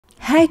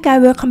Hi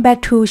guys, welcome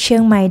back to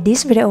Chiang Mai.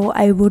 This video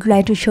I would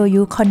like to show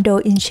you condo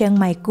in Chiang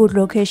Mai, good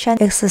location,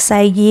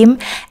 exercise gym,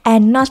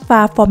 and not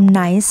far from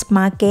nice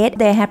market.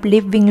 They have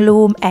living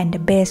room and the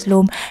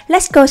bedroom.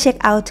 Let's go check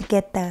out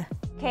together.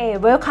 Okay,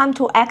 welcome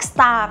to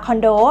Astra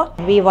Condo.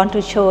 We want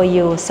to show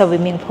you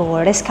swimming pool.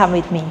 Let's come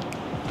with me.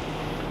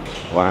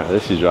 Wow,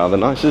 this is rather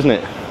nice, isn't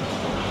it?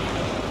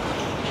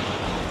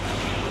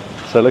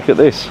 So look at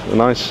this, a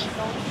nice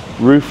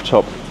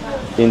rooftop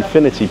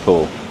infinity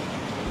pool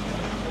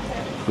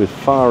with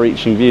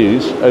far-reaching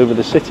views over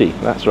the city.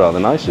 That's rather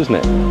nice, isn't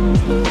it?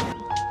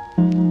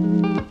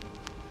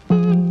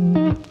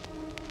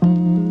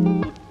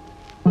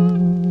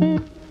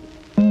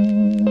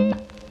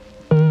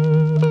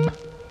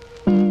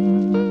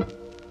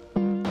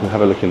 We'll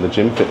have a look in the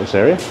gym fitness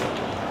area.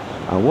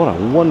 And what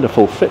a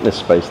wonderful fitness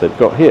space they've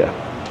got here.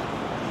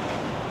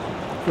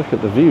 Look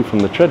at the view from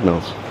the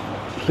treadmills.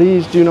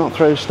 Please do not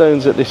throw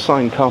stones at this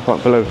sign, car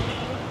park below.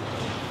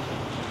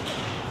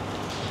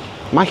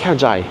 ไม่เข้า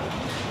ใจ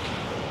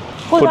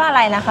พูดว่าอะไ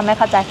รนะคะไม่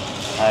เข้าใจ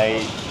ไอ้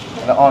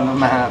ละออน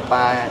มาปล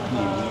า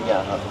หินนี่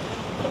ครับ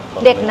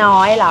เด็กน้อ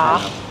ยเหรอ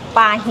ป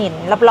ลาหิน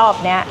รอบ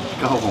ๆเนี้ย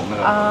ก็ผมนะ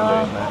ครั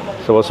บ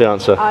So what's the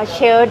answer?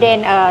 Children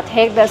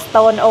take the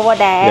stone over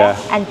there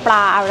Yeah. and ปล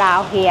า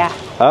around here.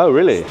 Oh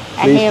really?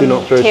 And Please do him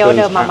not throw tell stones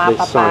the at mama, this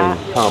papa.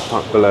 sign, car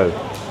park below.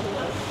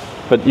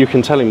 But you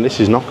can tell him this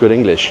is not good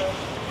English.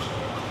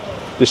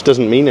 This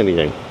doesn't mean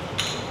anything.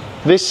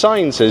 This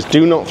sign says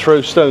do not throw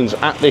stones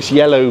at this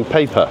yellow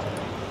paper.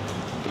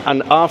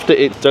 And after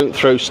it don't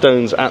throw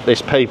stones at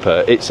this paper,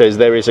 it says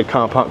there is a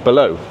car park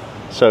below.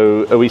 So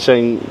are we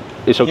saying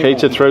it's okay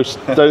to throw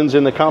stones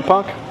in the car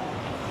park?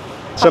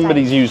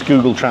 Somebody's used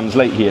Google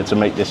Translate here to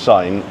make this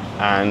sign,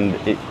 and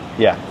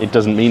it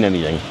doesn't mean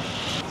anything.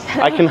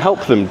 I can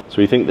help them. So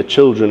we think the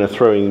children are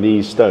throwing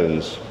these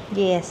stones.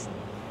 Yes.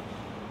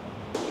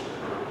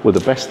 Well,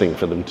 the best thing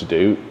for them to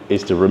do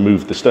is to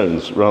remove the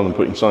stones rather than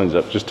putting signs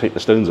up. Just take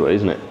the stones away,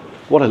 isn't it?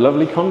 What a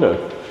lovely condo.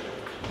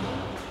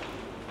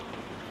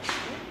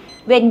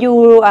 When you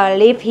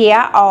live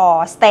here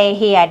or stay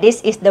here,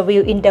 this is the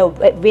view in the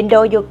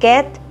window you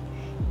get.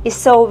 It's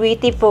so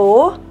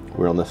beautiful.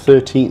 We're on the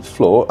 13th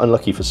floor,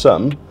 unlucky for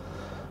some.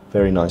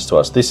 Very nice to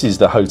us. This is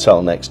the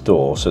hotel next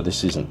door, so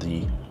this isn't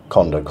the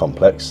condo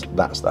complex.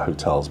 That's the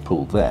hotel's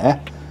pool there.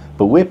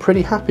 But we're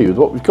pretty happy with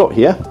what we've got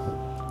here.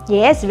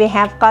 Yes, we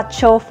have got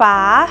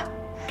sofa,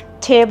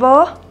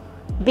 table,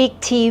 big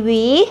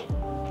TV.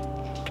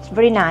 It's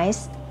very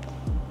nice.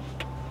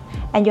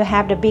 And you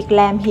have the big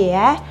lamp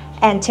here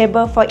and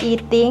table for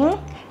eating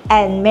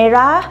and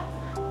mirror.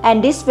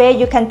 And this way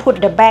you can put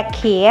the bag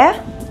here.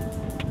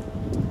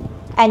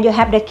 And you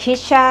have the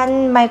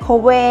kitchen,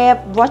 microwave,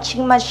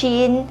 washing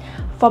machine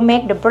for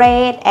make the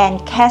bread and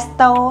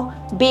castle,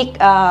 big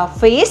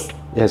fridge.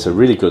 Yeah, it's a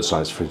really good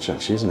size fridge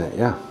actually, isn't it?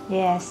 Yeah.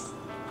 Yes.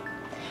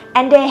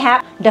 And they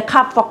have the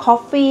cup for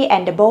coffee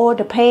and the bowl,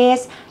 the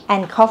plates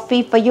and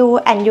coffee for you.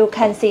 And you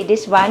can see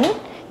this one.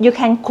 You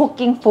can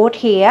cooking food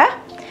here.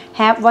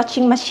 Have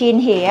washing machine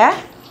here.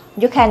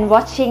 You can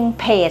watching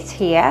page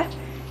here.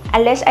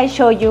 Unless I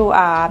show you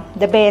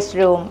the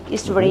bedroom.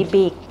 It's very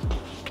big.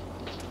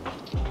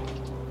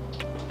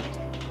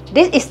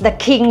 This is the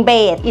king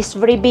bed. It's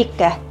very big.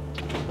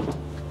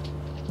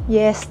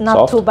 Yes, not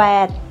Soft? too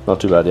bad. Not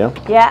too bad, yeah?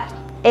 Yeah,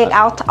 8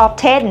 out of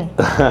 10.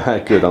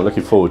 Good, I'm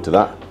looking forward to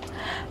that.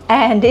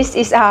 And this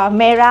is a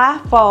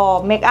mirror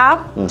for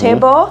makeup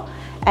table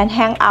and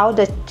hang out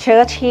the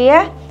shirt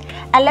here.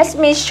 And let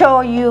me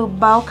show you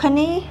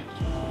balcony.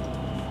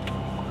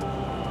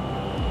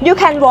 You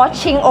can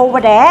watching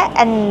over there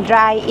and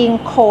drying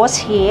clothes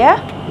here.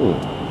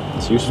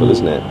 It's useful,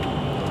 isn't it?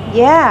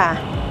 Yeah.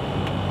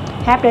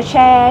 Have the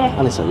chair.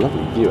 And it's a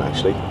lovely view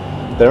actually.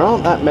 There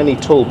aren't that many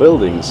tall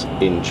buildings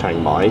in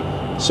Chiang Mai.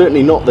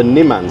 Certainly not the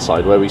Niman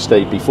side where we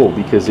stayed before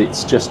because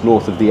it's just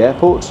north of the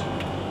airport.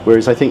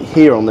 Whereas I think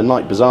here on the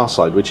Night Bazaar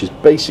side, which is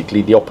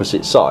basically the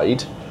opposite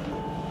side,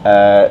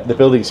 the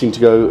buildings seem to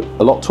go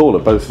a lot taller,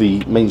 both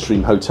the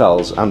mainstream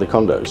hotels and the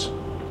condos.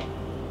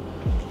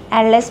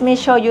 And let me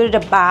show you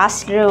the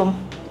bathroom.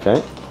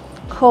 Okay.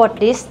 Code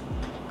this.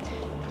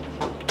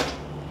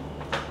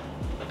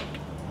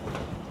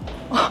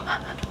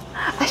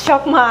 I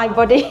shock my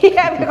body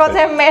because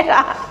I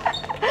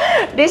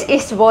made this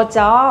is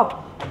wardrobe.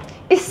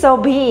 It's so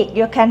big.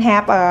 You can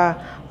have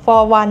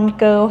for one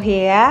girl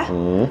here,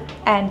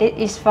 and this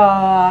is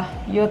for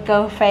your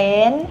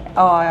girlfriend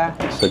or.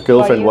 So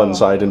girlfriend one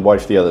side and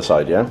wife the other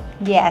side, yeah?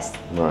 Yes.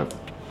 Right.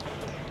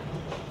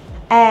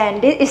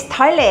 And this is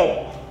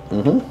toilet.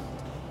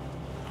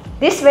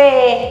 This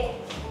way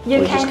you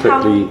We'll can just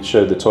come. quickly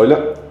show the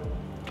toilet.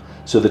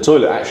 So the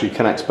toilet actually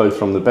connects both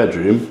from the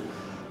bedroom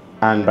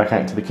and back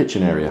out to the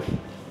kitchen area.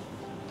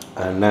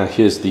 And now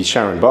here's the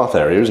shower and bath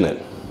area, isn't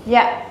it?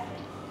 Yeah.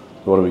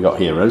 What do we got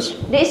here, Rose?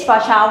 This is for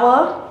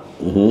shower.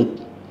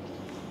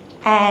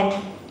 And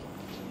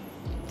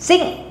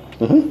sink.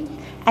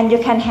 And you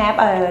can have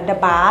the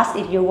bath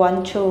if you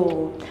want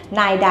to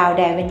lie down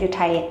there when you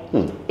tired.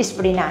 It's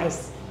very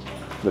nice.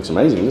 Looks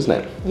amazing, doesn't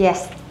it?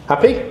 Yes.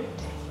 Happy?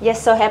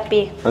 Yes, so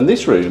happy. And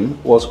this room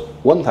was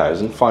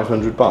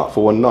 1,500 baht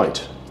for one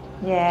night.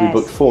 Yes. We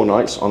booked 4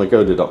 nights on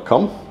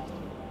agoda.com.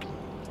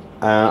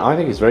 I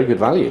think it's very good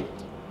value.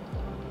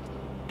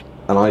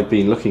 And I've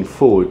been looking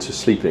forward to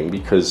sleeping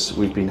because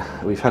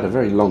we've had a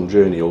very long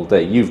journey all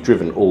day. You've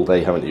driven all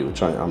day, haven't you?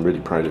 Which I'm really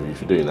proud of you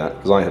for doing that,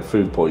 because I had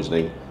food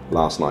poisoning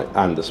last night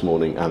and this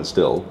morning and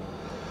still.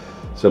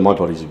 So my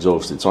body's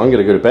exhausted. So I'm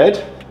going to go to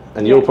bed,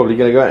 and you're probably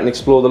going to go out and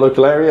explore the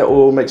local area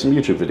or make some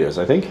YouTube videos,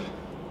 I think.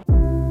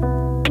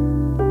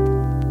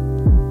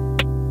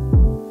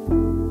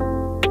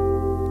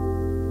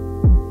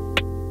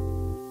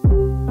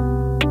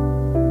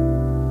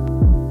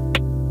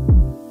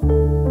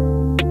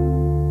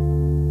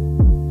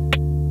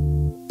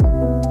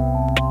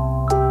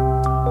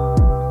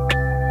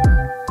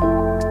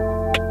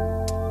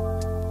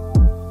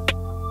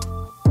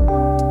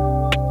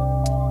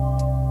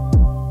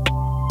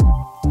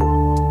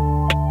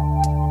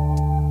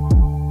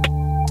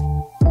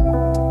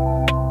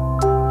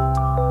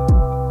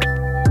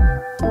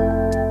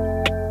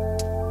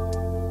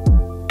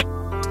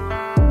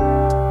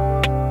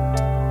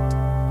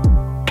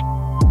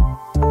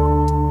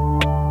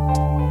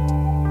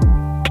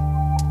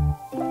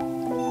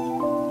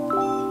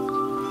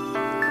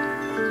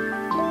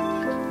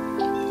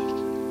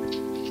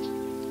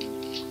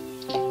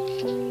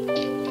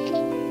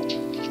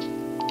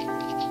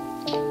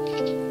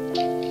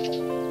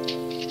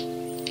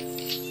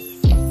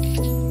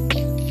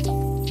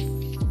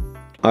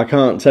 I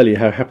can't tell you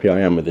how happy I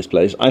am with this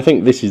place. I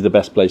think this is the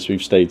best place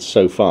we've stayed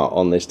so far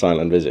on this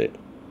Thailand visit.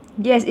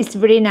 Yes, it's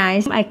very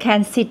nice. I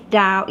can sit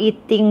down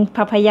eating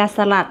papaya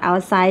salad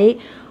outside,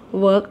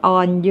 work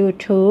on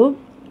YouTube,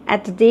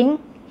 editing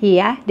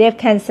here. They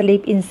can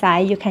sleep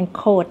inside. You can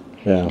code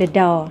the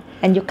door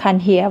and you can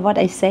hear what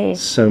I say.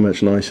 So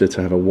much nicer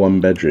to have a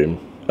 1-bedroom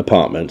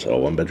apartment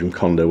or 1-bedroom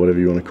condo, whatever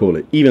you want to call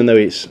it. Even though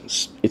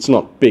it's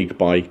not big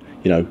by,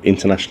 you know,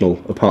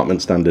 international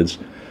apartment standards.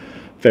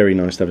 Very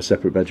nice to have a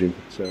separate bedroom.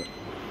 So, do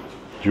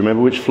you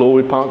remember which floor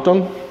we parked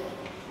on?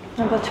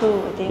 Number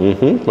 2, I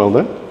think. Well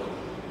done.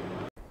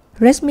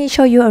 Let me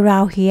show you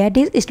around here.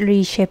 This is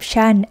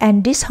reception,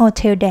 and this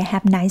hotel they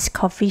have nice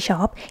coffee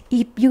shop.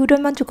 If you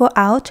don't want to go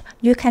out,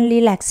 you can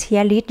relax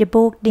here, read the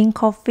book, drink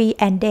coffee,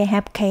 and they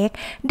have cake.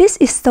 This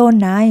is so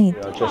nice.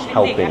 We are just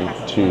helping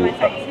to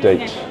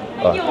update,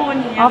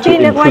 to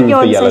improve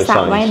the yellow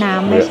signs.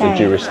 We're at the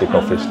juristic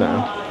office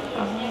now.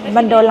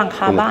 มันโดนหลังค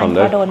าบ้าน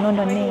ก็โดนนู่นโ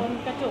ดนนี่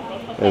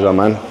There's our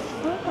man.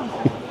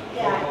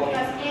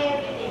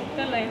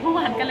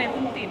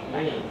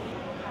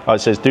 Oh, it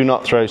says, do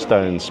not throw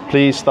stones.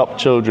 Please stop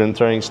children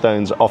throwing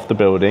stones off the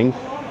building.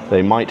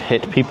 They might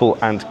hit people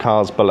and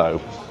cars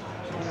below.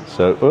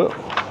 So,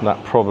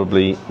 that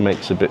probably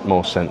makes a bit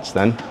more sense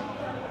then.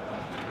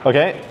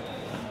 Okay,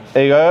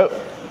 there you go.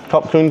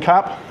 Top Kun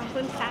Cap.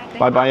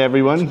 Bye-bye,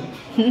 everyone.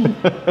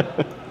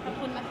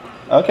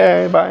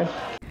 Okay, bye.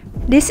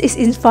 This is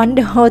in front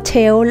the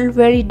hotel,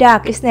 very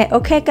dark, isn't it?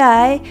 Okay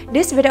guys,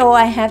 this video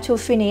I have to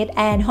finish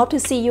and hope to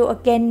see you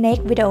again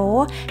next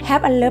video.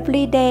 Have a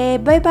lovely day.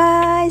 Bye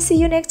bye. See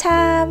you next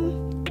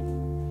time.